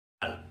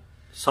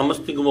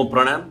समस्त को मो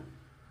प्रणाम।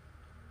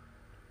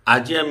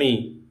 आज आम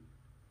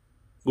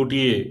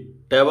गोटे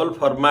टेबल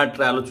फॉर्मेट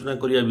रे आलोचना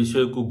करिया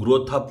विषय को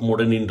growth of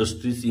modern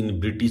industries in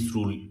British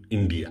rule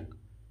India.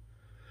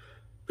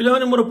 पिला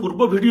माने मोर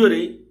पूर्व वीडियो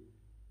रे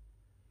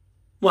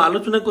मु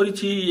आलोचना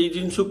करिछि ए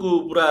जिंस को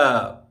पूरा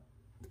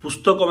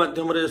पुस्तक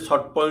माध्यम रे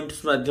शॉर्ट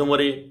पॉइंट्स माध्यम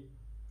रे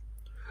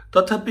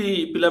तथापि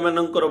पिला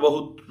मानकर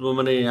बहुत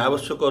माने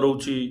आवश्यक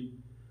रहउछि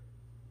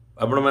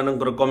आपण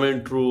मानकर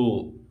कमेंट रु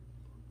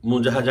मु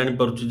जहाँ जानी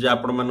पारुछि जे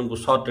आपण माननको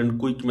शॉर्ट एंड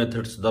क्विक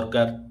मेथड्स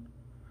दरकार।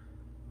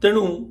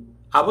 तेणु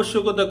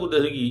आवश्यकता को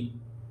देखि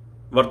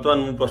वर्तमान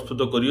मु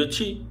प्रस्तुत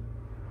करियछि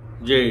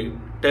जे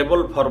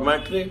टेबल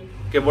फॉर्मेट रे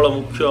केवल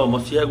मुख्य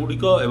मसीहा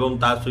गुड़िक एवं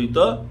ता सहित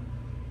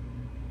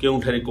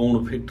केउठारे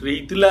कोन फैक्ट्री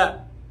हितिला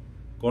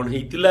कोन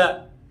हितिला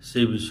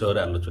से विषय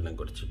रे आलोचना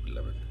करछि।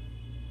 पिला माने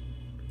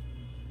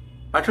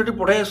पाठटी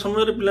पढ़ाया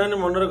समय रे पिला माने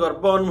मनरे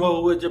गर्व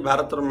अनुभव हुए जे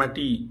भारतर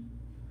माटी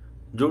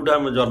जोटा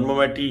हम जन्म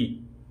माटी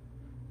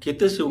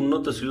केते से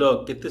उन्नतशील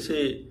केते से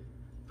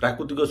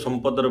प्राकृतिक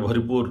संपदर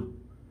भरपूर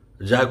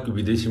जहाँ कि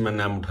विदेशी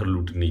मैंने आम ठार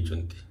लुटि नहीं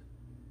चंती।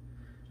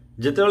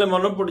 जेतेबेले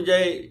मन पड़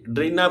जाए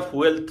ड्रेन ऑफ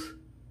वेल्थ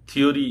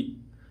थियोरी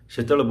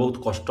सेतेबेले बहुत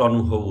कष्ट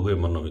अनुभव हुए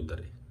मन भितर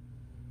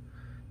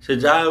से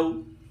जहाँ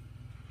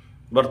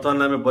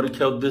वर्तमान आम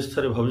परीक्षा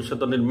उद्देश्य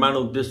भविष्य निर्माण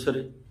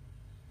उद्देश्य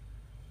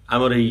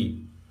आमर यही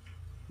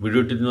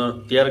वीडियोटी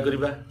तैयार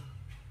करवा।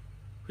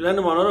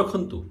 पिलाने मन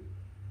रखंतु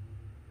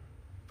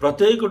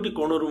प्रत्येकटी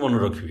कोणरू मन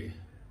रखिए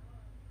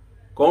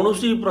कौन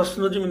सी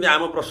प्रश्न जमी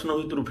आम प्रश्न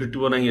भितर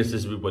फिटब ना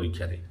एसएसबी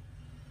परीक्षा रे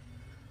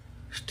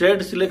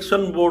स्टेट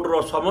सिलेक्शन बोर्ड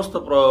रो समस्त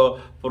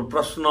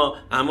प्रश्न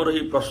आमर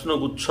ही प्रश्न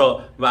गुच्छ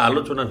बा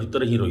आलोचना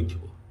भितर ही रही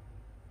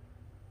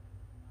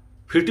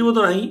फिटब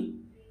तो नहीं।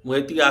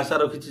 मुझे आशा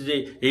रखी जे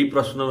यही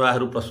प्रश्न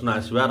बाहर प्रश्न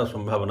आसबार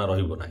संभावना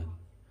रहिबो नहीं।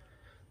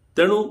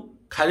 तेणु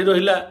खाली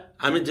रहिला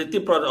आमे जेते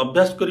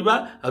अभ्यास करबा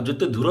आ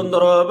जेते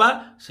धुरंधर होबा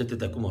सेते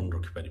ताकू मन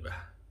रखि परिबा।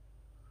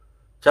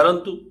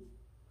 चलंतु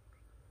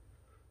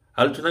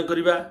आलोचना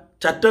करिबा।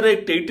 Chapter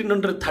act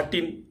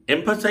 1813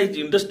 emphasise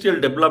industrial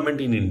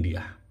development in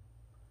India.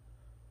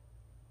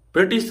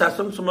 British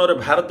शासन समय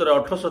भारत में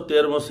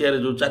 1813 मसीह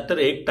जो चैप्टर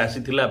एक्ट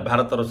आसीथिला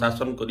भारतर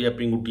शासन करिया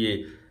पे गोटे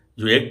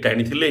जो एक्ट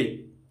आनी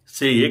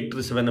से एक्ट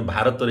रे से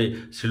भारत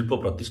में शिल्प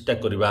प्रतिष्ठा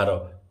करिवार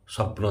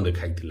स्वप्न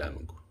देखाइथिला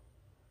हमको।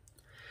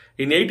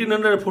 इन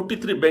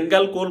 1843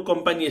 बेंगाल कोल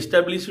कंपनी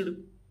एस्टाब्लिश्ड।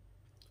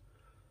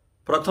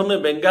 प्रथम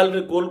बेंगाल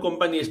रे कोल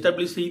कंपनी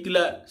एस्टाब्लिश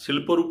होइतिला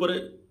शिल्प रूप रे।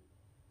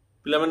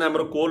 पिला माने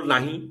हमर कोल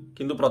नाही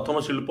किंतु प्रथम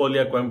शिल्प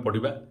लिया को हम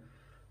पढ़िबा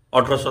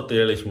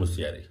 1843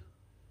 मसीह रे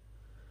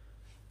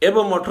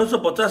एवं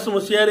 1850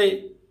 मसीह रे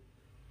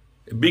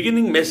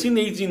beginning machine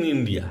as in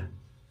India.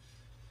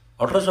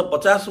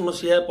 1850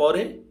 मसीह पर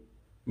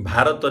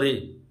भारत रे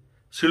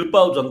शिल्प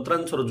और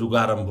जंत्रांशर जुग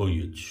आरंभ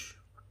होइछ।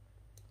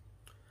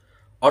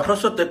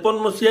 1853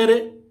 मसीह रे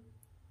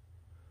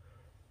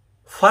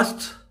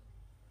first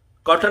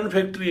cotton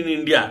factory in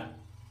India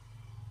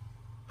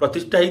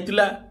प्रतिष्ठा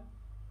होइतिला।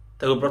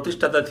 ताको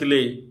प्रतिष्ठाता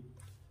थिले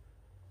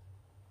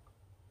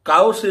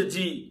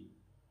काओसेजी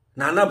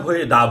नाना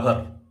भोए दाभर।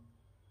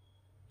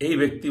 यही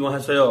व्यक्ति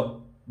महाशय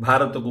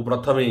भारत को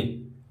प्रथमे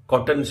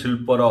कॉटन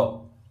शिल्पर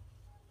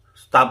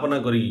स्थापना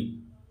करी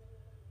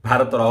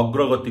भारतर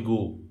अग्रगति को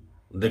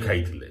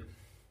देखाई थिले।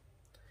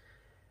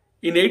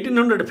 इन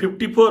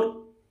 1854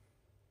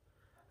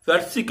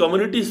 Parsi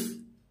communities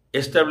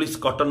establish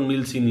cotton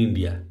mills in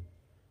India.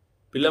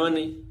 पिला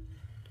माने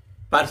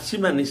पारसी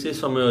माने से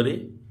समय रे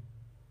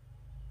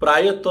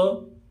प्रायतः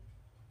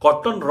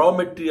कॉटन रॉ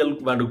मटेरियल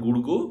गुड़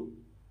को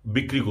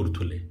बिक्री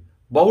करुले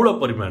बहुल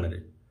परिमाण रे।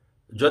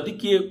 जदि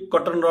किए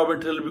कॉटन रॉ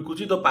मटेरियल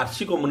बिकुची तो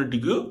पारसी कम्युनिटी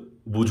को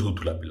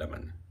बुझौला पिला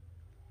माने।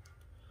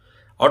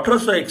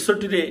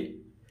 1861 रे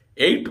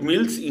 8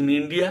 मिल्स इन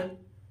इंडिया।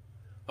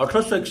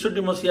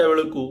 1861 मसीहा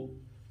बेले को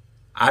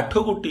 8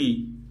 गोटी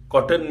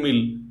कॉटन मिल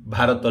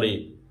भारत रे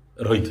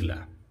रहिथिला।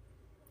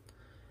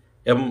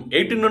 एवं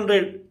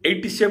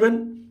 1887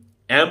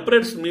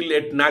 empress mill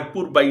eight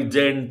Nagpur by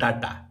Jain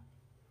Tata.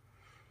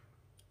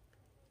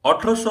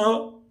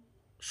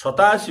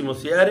 1887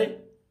 मसीह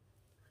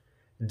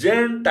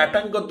जैन टाटा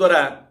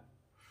द्वारा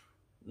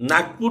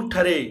नागपुर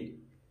ठारे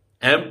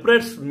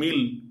एम्प्रेस मिल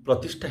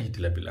प्रतिष्ठा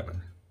होता। पिला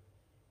माने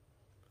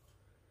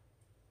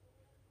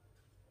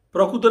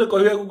प्रकृत में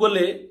कहवा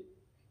गले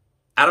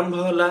आरंभ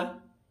होला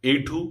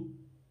एठू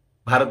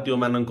भारतीय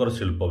मानकर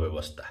शिल्प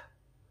व्यवस्था।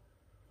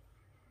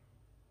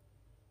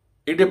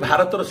 ये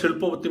भारतर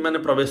शिल्पपति माने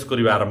प्रवेश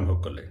करने आरंभ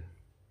कले।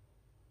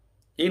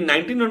 इन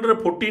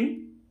 1914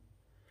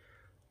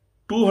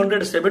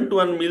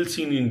 271 मिल्स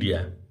इन इंडिया।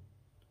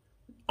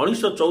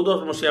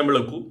 1914 मसीहा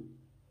बेलू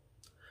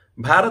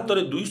भारत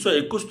में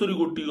 271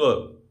 गोटी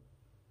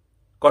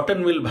कॉटन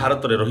मिल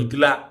भारत में रही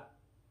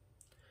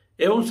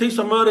एवं से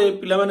समय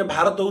पिला माने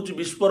भारत होउछि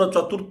विश्वर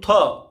चतुर्थ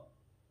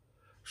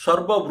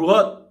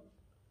सर्वबृहत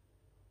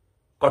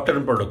कॉटन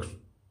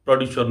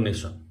प्रोड्यूसर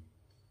नेशन।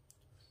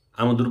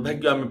 आम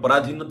दुर्भाग्य आम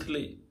पराधीन थिले।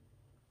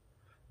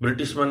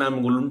 ब्रिटिश माने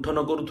आमको लुंठन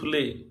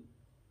करुले।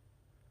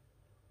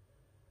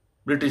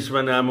 ब्रिटिश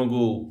माने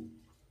आमको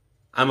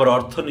आमर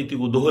अर्थनीति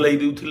को दोहलाई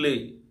देउथिले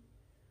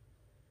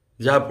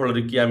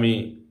जहाँफल कि आम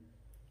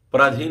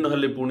पराधीन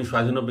हेले पुणी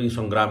स्वाधीन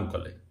संग्राम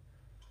कले।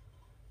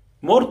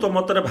 मोर तो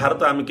मतरे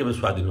भारत आम के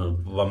स्वाधीन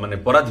माने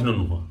पराधीन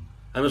नुह,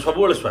 आम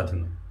सब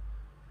स्वाधीन।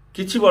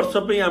 किछि वर्ष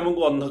पे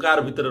आमको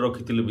अंधकार भितर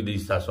रखी विदेशी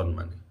शासन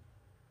माने।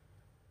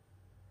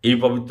 यही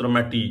पवित्र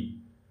माटी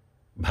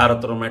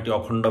भारतर माटी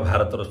अखंड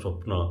भारतर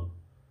स्वप्न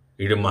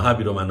ये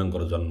महावीर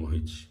मानकर जन्म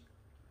होइछि।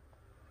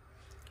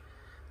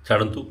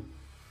 छाड़ू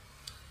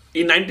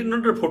इन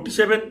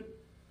 1947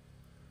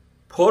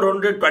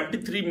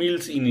 423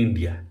 मिल्स इन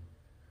इंडिया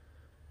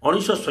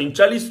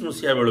 1947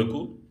 मसीहा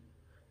बेलू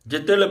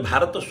जिते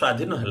भारत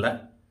स्वाधीन है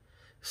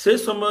से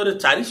समय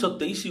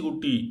 423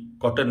 गोटी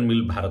कॉटन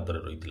मिल भारत में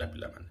रही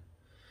पिलामाने।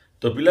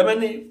 तो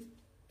पिलामाने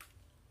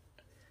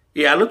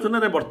ये आलोचना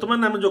रे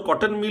वर्तमान आम जो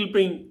कॉटन मिल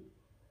पे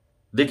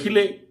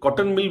देखिले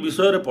कॉटन मिल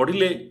विषय रे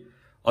पढ़िले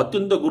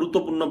अत्यंत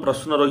गुरुत्वपूर्ण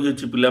प्रश्न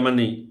रही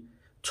पिलामाने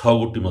 6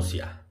 गोटी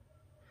मसीहा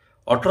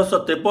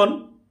 1853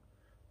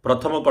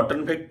 प्रथम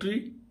कॉटन फैक्ट्री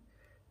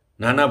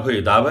नाना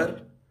भोई the power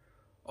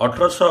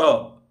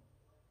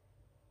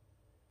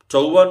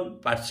 1854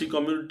 Parsi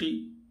community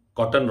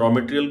cotton raw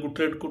material को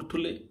ट्रेड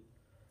करथुले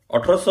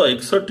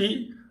 1861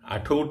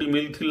 8 गोटी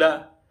मिल थिला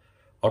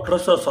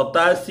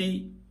 1887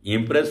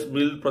 इम्प्रेस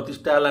मिल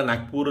प्रतिष्ठा है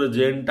नागपुर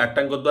जेएन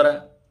टाटा द्वारा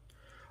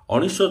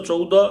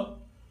 1914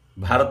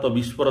 भारत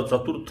विश्वर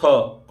चतुर्थ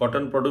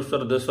कॉटन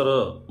प्रोड्यूसर देशर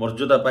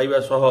मर्यादा पाइबा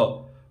सह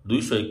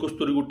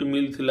 271 गोटी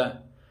मिल थिला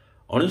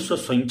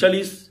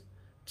 1947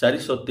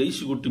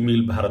 423 गोटी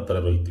मिल भारत में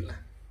रही।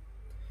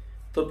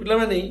 तो पिला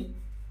माने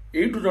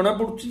एठू जना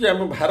पड़ुछि जे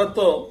आम भारत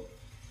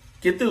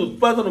केते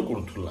उत्पादन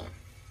करुथुला।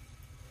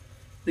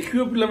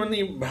 देखियो पिला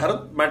माने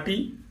भारत माटी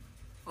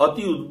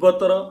अति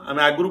उर्वतर आम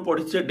आगु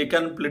पढ़ीचे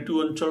डेकान प्लेट्यू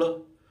अंचल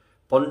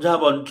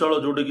पंजाब अंचल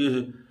जोटे कि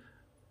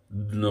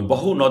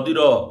बहु नदीर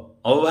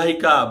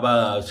अववाहिका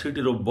बा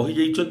सेठी बही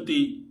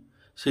जाइछंती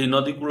से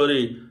नदी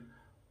कूल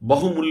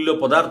बहुमूल्य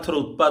पदार्थर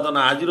उत्पादन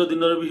आज दिन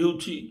में भी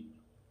होउछि।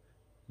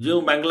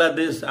 जो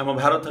बांग्लादेश आम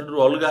भारत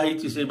अलग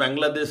होती से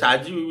बांग्लादेश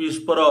आज भी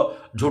विश्वर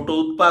झोट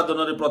उत्पादन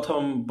रे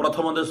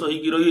प्रथम देश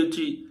होगी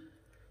रही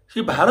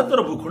से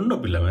भारतर भूखंड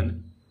पिला माने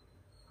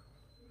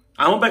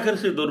आम पाखे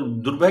से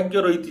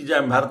दुर्भाग्य रही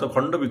आम भारत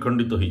खंड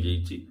विखंडित हो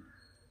जाइए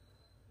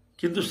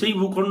किंतु से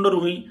भूखंड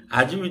ही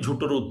आज भी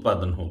झोटर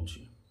उत्पादन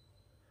होउछि।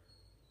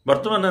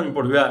 वर्तमान आम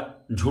पढ़ा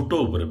झोट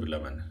उपर पिला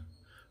माने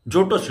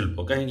झोट शिल्प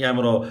कहीं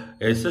आमर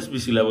SSB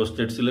syllabus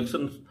state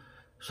selection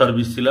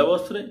service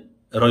syllabus रे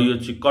रही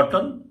अछि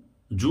cotton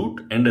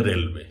jute and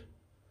railway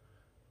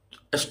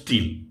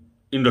steel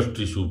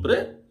industries उपरे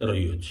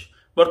रही अछि।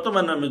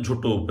 वर्तमान आम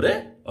झोट उपरे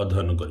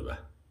अध्ययन करबा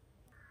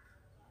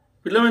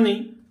पिला माने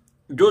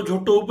जो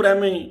झोट उपरे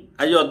आम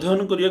आज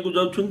अध्ययन करिया को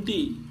जाउछंती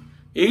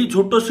एई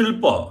झोट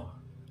शिल्प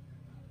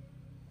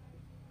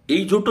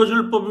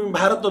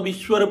भारत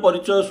विश्व रे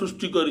परिचय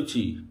सृष्टि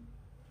करिछि।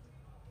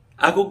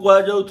 आको कहा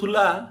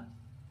जाउथुला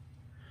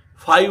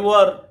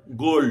फाइबर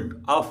गोल्ड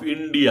ऑफ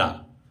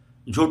इंडिया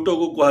झोट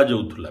को कहा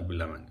जाउथुला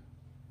पिला माने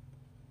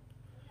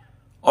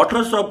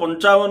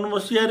 1855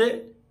 मसीह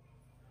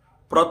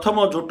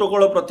प्रथम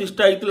झोटकल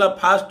प्रतिष्ठा होता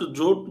फास्ट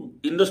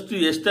झोट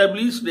इंडस्ट्री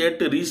एस्टाब्लिश्ड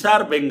एट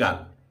रिसार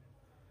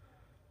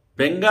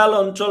बेंगाल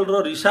अंचल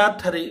रिसार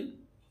ठारे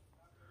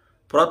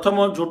प्रथम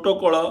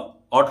झोटकल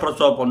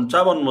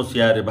 1855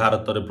 मसीह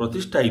भारत में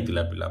प्रतिष्ठा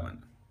होता पिला माने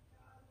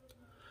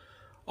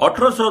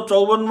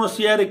 1854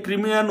 मसीह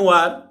Crimean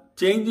war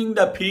changing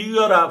the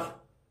figure of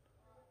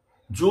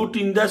jute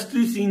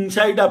industries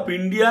inside of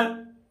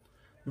India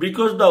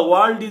because the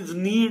world is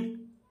need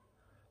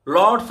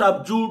lots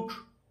of jute.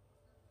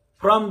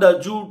 From the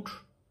jute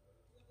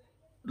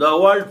the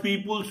world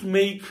peoples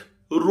make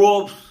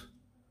ropes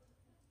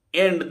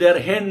and their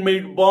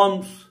handmade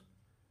bombs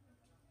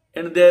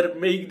and they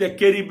make the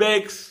carry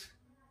bags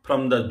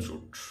from the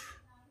jute.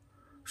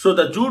 So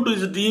the jute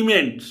is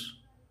deemed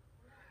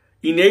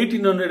in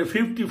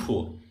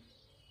 1854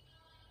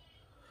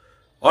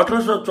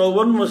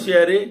 1854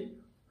 मसीह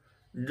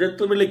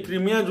जेते बेले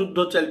क्रिमिया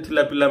युद्ध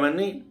चलथिला पिला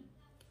माने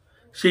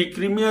से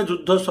क्रिमिया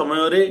युद्ध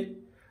समय रे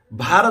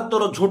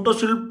भारतर झोट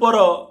शिल्पर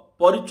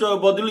परिचय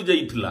बदली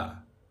जाइथिला।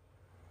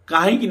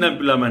 काहे कि ना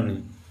पिला माने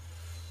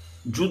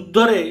युद्ध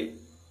रे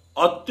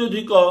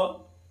अत्यधिक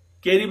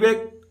कैरीबैग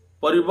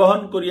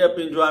परिवहन करिया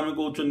पे जो आमे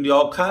कहउचंदी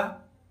अखा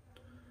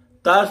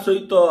ता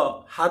सहित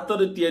हाथ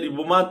रे तयारी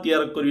बोमा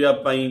तैयार करिया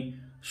पई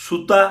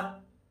सूता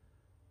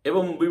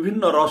एवं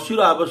विभिन्न रसीर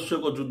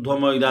आवश्यक युद्ध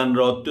मैदान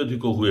रे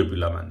अत्यधिक हुए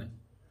पिला माने।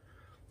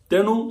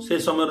 तेणु से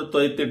समय तो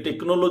एते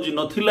टेक्नोलोजी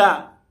नथिला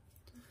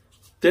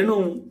तेणु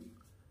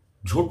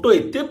झोट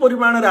एते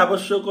परिमाण रे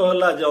आवश्यक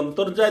होला जे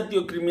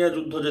अंतर्जातीय क्रिमिया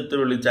युद्ध जेते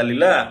बेले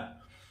चलिला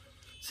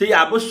से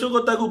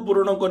आवश्यकता को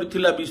पूर्ण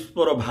करिथिला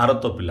विश्वर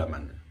भारत पिला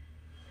माने।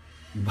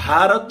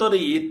 भारत रे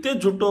एते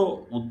झोट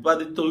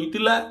उत्पादित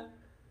होइतिला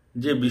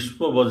जे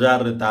विश्व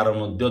बाजार रे तार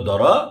मध्य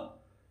दर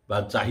बा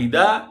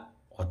चाहिदा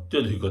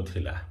अत्यधिक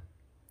थिला।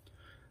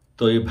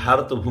 तो ये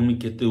भारत भूमि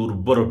केते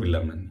उर्वर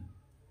पिला माने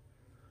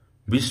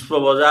विश्व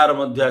बाजार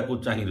मध्य को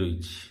चाहि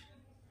रही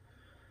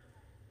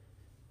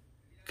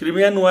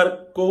क्रिमियन वार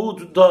को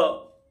युद्ध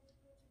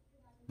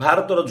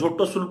भारतर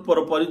झोट शिल्पर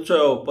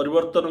परिचय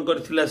परिवर्तन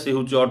करथिला से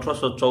होची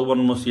 1854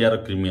 मसीहार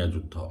क्रिमिया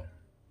युद्ध।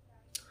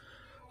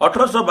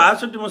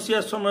 1862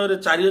 मसीहा समय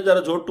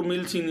 4000 झोट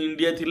मिल्स इन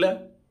इंडिया थिला।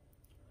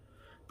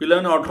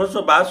 पिलाने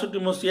 1862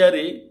 मसीह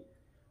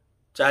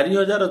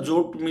 4000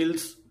 झोट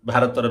मिल्स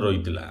भारत में रही।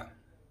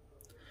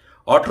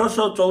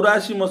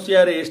 1884 मसीह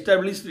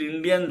एस्टाब्लिश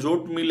इंडियन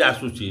झोट मिल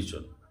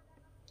एसोसिएशन।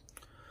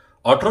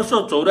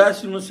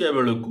 1884 मसीहा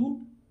बेलू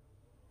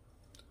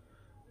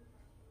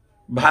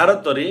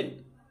भारत में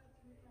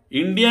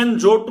इंडियन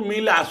झोट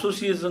मिल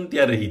एसोसिएशन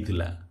तैयार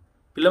होता।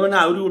 पिला माने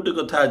आउरी गोटे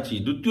कथा अच्छी,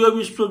 द्वितीय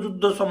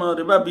विश्वयुद्ध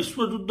समय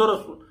विश्वयुद्धर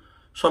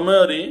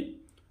समय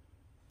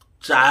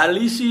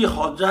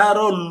 40,000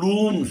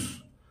 लूम्स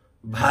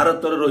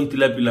भारत में रही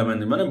पिला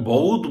माने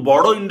बहुत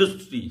बड़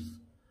इंडस्ट्रीज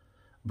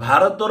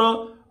भारतर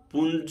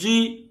पुंजी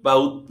बा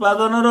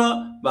उत्पादन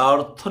बा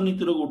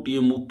अर्थनीतिर गोटे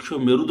मुख्य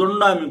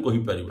मेरुदंड आम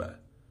कहीपर।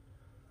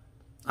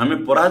 आम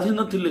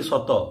पराधीन थिले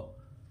सत,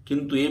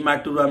 किंतु ए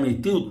माटी आम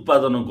एत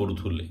उत्पादन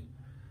करुले।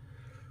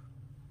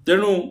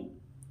 तेणु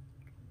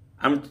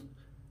आम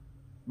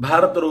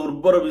भारतर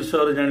उर्वर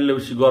विषय जानिले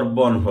बेसी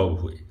गर्व अनुभव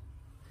हुए।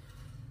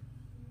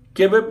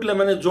 केबे पिला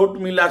माने झोट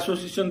मिल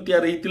एसोसिएशन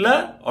तैयार होता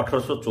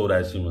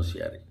 1884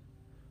 मसीह।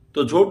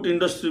 तो झोट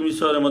इंडस्ट्री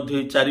विषय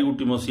में 4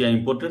 गोटी मसीहा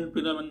इंपोर्टेंट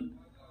पिला माने।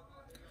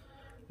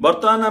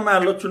 बर्तमान आम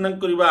आलोचना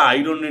करबा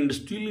आयरन एंड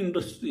स्टील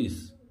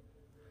इंडस्ट्रीज।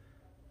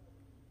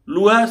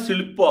 लुहा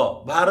शिल्प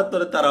भारत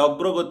में तार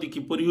अग्रगति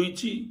किपरि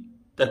होईची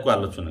ताकू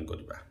आलोचना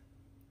करबा।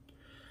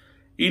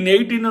 इन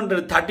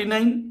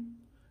 1839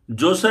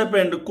 जोसेफ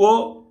एंड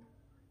को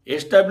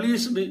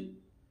established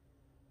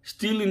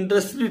steel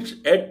industries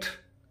at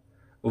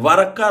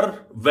Varkar,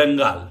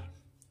 Bengal.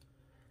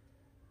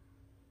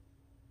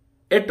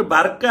 At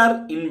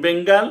Varkar in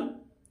Bengal,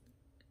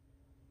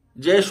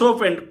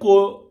 Joseph and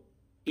Co.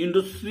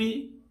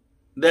 industry,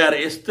 they are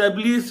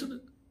established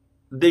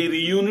their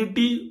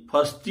unity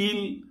for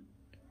steel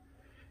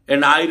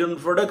and iron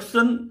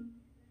production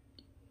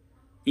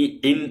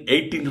in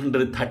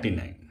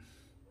 1839.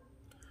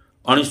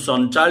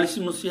 1939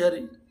 Masih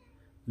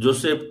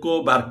Joseph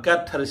को बारकार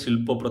ठारे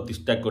शिल्प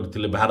प्रतिष्ठा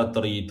करथिले। भारत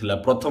रे ये थिला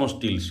प्रथम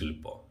स्टील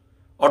शिल्प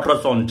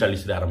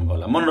 1839 रे आरंभ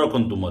होला। मन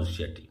रखंतु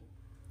मसीहाटी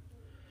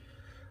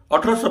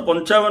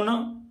 1855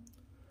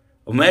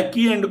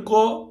 मैकी एंड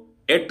को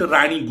एट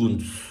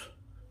रानीगुंज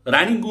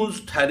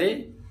ठारे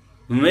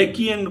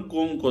मैकी एंड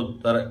को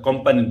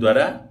कंपनी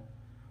द्वारा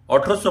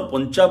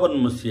 1855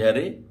 मसीह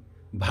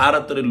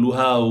भारत रे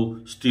लुहा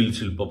और स्टील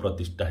शिल्प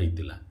प्रतिष्ठा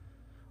होता।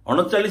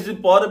 39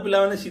 पर पिला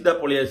माने सीधा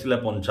पळि आसिला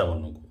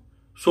 55 को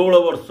 16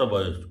 वर्ष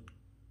बयस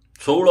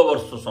 16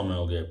 वर्ष समय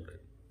हो गया।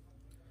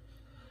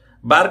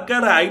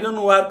 बारकार iron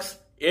works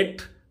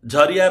at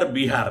झरियार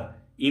Bihar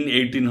in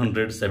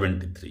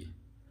 1873।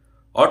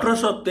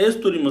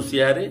 1873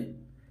 Masih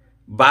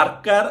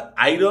बारकार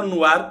iron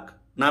work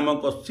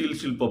नामक स्टील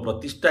शिल्प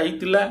प्रतिष्ठा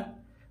होता।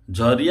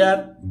 झरियार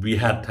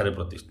बिहार ठारे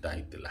प्रतिष्ठा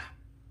होता।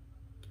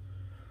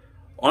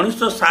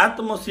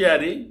 1907 मसीह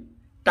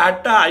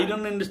Tata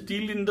iron and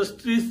steel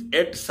industries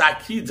eight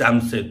साखी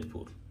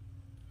जामशेदपुर।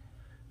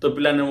 तो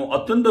पिलाने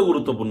अत्यंत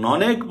गुरुत्वपूर्ण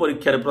अनेक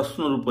परीक्षा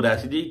प्रश्न रूप में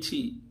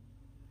आसी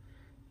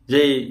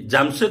जे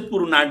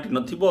जामशेदपुर नाटी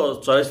नथिबो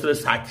चॉइस रे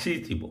साक्षी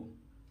थिबो।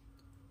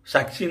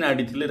 साक्षी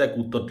नाटी थिले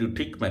ताकू उत्तर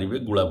ठीक मारिबे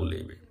गुला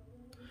बुलेबे।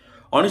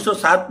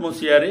 1907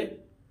 मसीह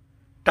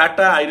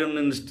Tata iron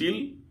and steel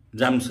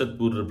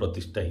Jamshedpur रे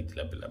प्रतिष्ठा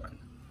होता पिला माने।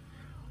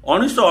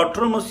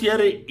 1918 मसीह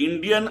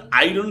Indian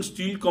iron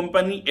steel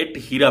company at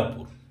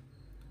Hirapur.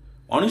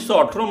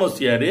 1918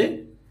 Masih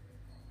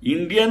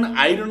Indian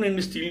iron and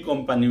steel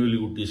company बोली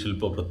गोटे शिल्प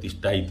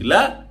प्रतिष्ठा होता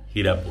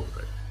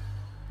हीरापुर।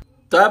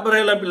 तापर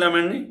है पिला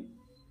माने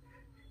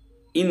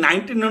इन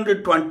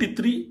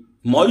 1923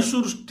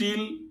 Mysore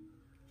steel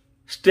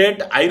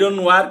state iron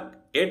work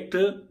at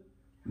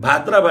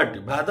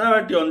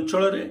भाद्राभाटी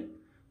अंचल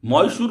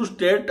मैसूर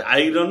स्टेट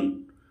आयरन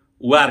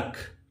वर्क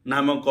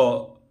नामक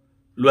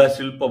लुहा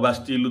शिल्प बा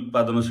स्टील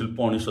उत्पादन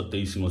शिल्प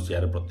 1923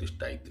 मसीह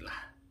प्रतिष्ठा होता।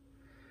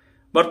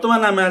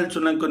 वर्तमान आम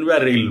आलोचना करवा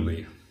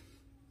रेलवे।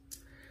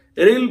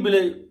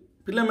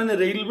 पिला माने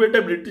रेलवेटा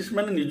ब्रिटिश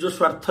माने निज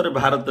स्वार्थ रे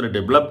भारत रे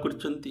डेवलप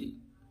करछंती।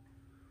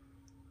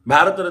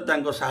 भारत रे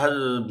तांको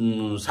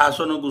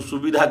शासन को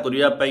सुविधा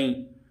करिया पई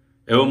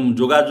एवं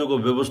जोगाजोग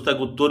व्यवस्था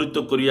को त्वरित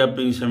करिया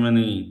पई से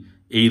माने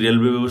एई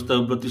रेलवे व्यवस्था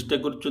को प्रतिष्ठा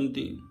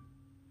करछंती।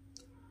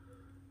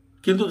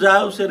 किंतु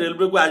जाओ से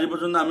रेलवे को आज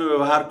पर्यंत आम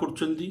व्यवहार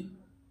करछंती।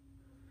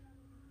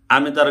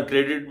 आम तार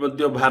क्रेडिट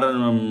मध्य भारत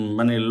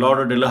माने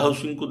लॉर्ड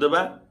डेलहाउसी को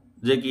देबा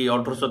जे कि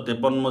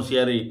 1853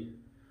 मसीह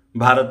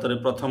भारत रे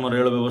प्रथम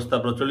रेल व्यवस्था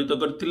प्रचलित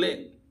करथिले।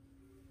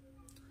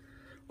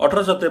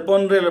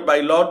 1853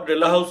 bye Lord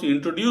Dalhousie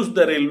introduce the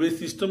railway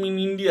system in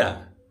India.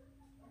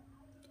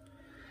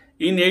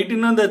 In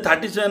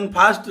 1837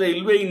 fast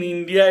railway in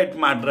India at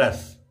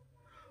Madras.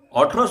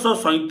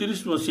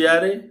 1837 मसीह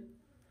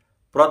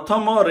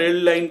प्रथम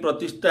रेल लाइन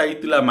प्रतिष्ठा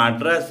होता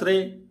मद्रास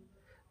रे।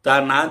 ता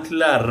ना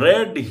थिला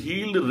रेड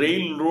हिल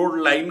rail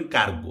road line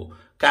cargo.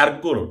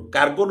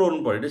 Cargo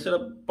road पड़े से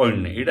पॉइंट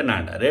नहीं यहाँ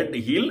नाटा रेड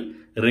हिल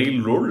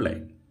रेल रोड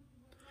लाइन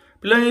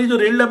पे जो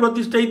रेलटा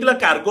प्रतिष्ठा होता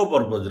कार्गो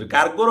पर्पज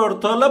कार्गोर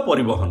अर्थ है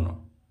परिवहन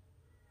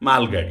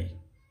मालगाड़ी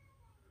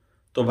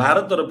तो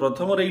भारतर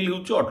प्रथम रेल हूँ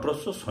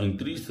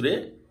 1837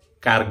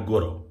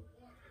 कार्गोर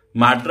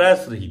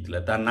माड्रास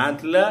ता ना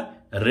थिला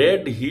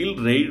red hill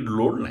rail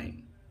road line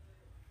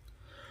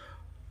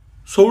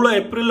 16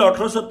 April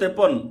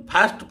 1853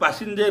 fast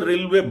passenger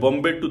railway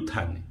Bombay to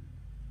Thane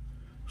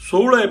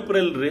 16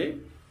 April रे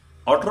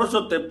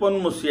 1853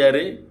 मसीह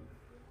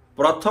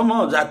प्रथम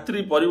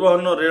यात्री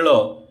परिवहन रेल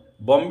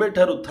बॉम्बे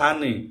ठारू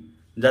थाने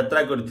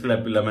यात्रा करथिला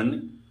पिला माने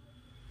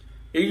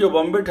एई जो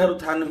बॉम्बे ठारू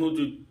थाने हूँ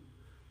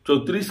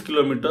 34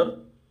 किलोमीटर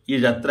ये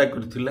यात्रा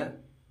करथिला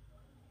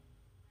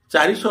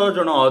 400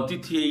 जन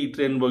अतिथि ये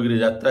ट्रेन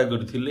बगी यात्रा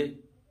करथिले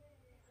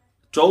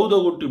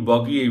 14 गोटी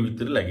बगी ये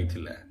भितर लगी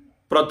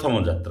प्रथम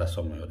यात्रा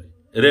समय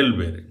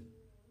रेलवे रे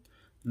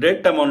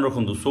डेटा मन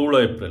रखु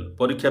 16 एप्रिल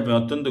परीक्षा पे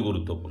अत्यंत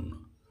गुरुत्वपूर्ण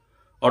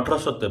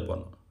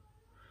 1853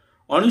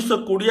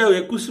 1920 और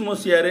 21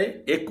 मसीह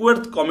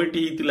एकवर्थ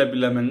कमिटी होता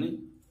पिला माने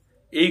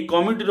यही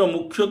कमिटीर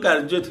मुख्य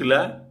कार्य थिला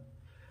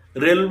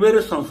रेलवे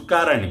रे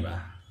संस्कार आनिबा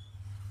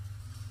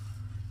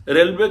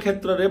रेलवे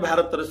क्षेत्र में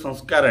भारत रे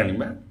संस्कार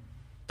आनिबा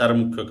तार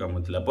मुख्य काम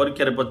थिला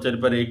परीक्षा रे पचारि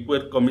पारे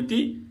एकवर्थ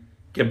कमिटी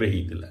केबे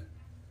हितिला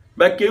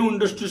बा के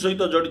इंडस्ट्री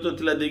सहित जड़ित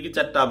थिला देकी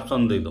चारटा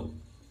ऑप्शन दे दो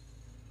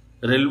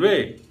रेलवे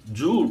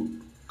जूट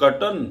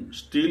कटन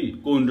स्टील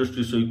को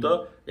इंडस्ट्री सहित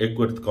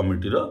एकवर्थ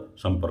कमिटीर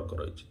संपर्क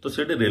रही तो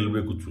से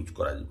रेलवे को चूज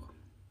करा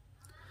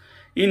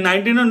इन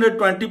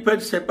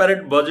 1925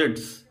 सेपरेट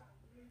बजेट्स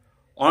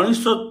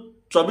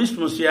 1924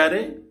 मसीह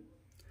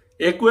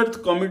एकवर्थ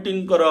कमिटी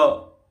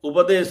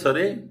उपदेश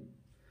रे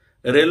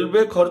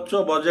रेलवे खर्च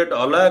बजेट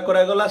अलग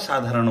करागला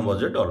साधारण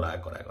बजेट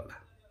अलग करागला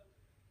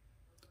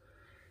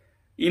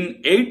इन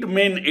 8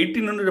 May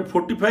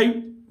 1845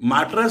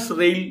 माड्रास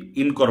रेल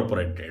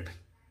इनकॉर्पोरेटेड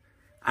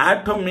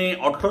 8 मे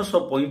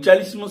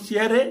 1845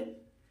 मसीह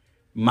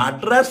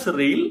माड्रास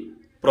रेल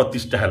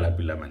प्रतिष्ठा है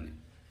पिला माने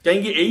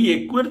कहीं यही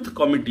एकवर्थ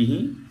कमिटी ही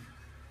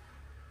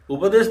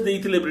उपदेश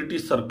देइथिले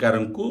ब्रिटिश सरकार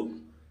को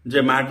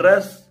जे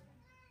माड्रास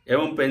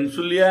एवं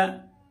पेंसुलिया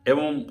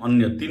एवं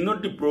अन्य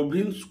तीनोटी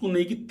प्रोविंस को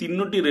लेकिन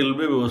तीनोटी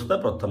रेलवे व्यवस्था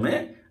प्रथमे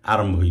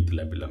आरंभ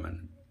होइथिला पिला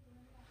माने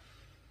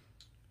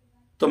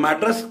तो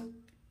माड्रास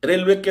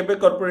रेलवे केबे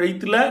कॉर्पोरेट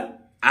होइथिला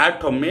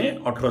 8 मे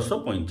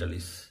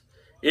 1845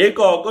 1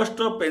 अगस्त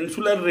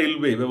पेंसुलर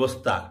रेलवे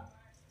व्यवस्था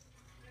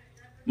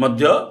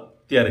मध्य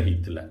तैयार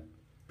होइथिला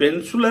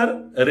पेंसुलर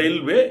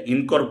रेलवे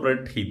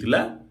इनकॉर्पोरेट होइथिला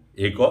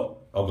 1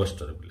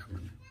 अगस्त रे पिला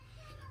माने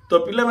तो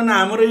पिला माने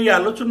हमर ई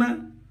आलोचना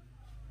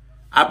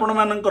आपण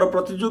मानकर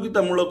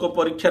प्रतियोगिता मूलक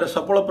परीक्षा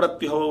सफल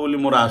प्राप्ति हो बोली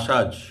मोर आशा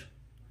अछि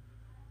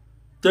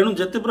तेणु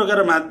जेते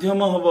प्रकार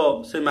माध्यम हबो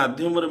से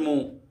माध्यम रे मु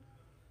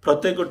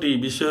प्रत्येकटी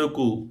विषय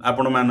को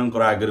आपण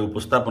मानकर आगे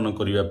उपस्थापन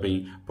करिया पई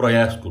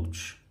प्रयास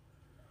करूछि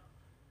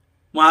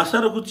मु आशा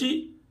रखुछि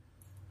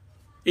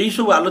एई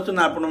सब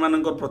आलोचना आपण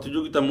मानकर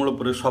प्रतियोगिता मूलक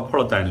पर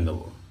सफलता आनि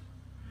दबो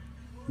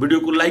वीडियो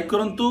को लाइक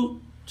करंतु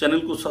चैनल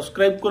को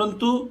सब्सक्राइब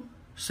करंतु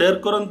शेयर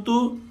करंतु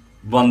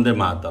वंदे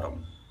मातरम।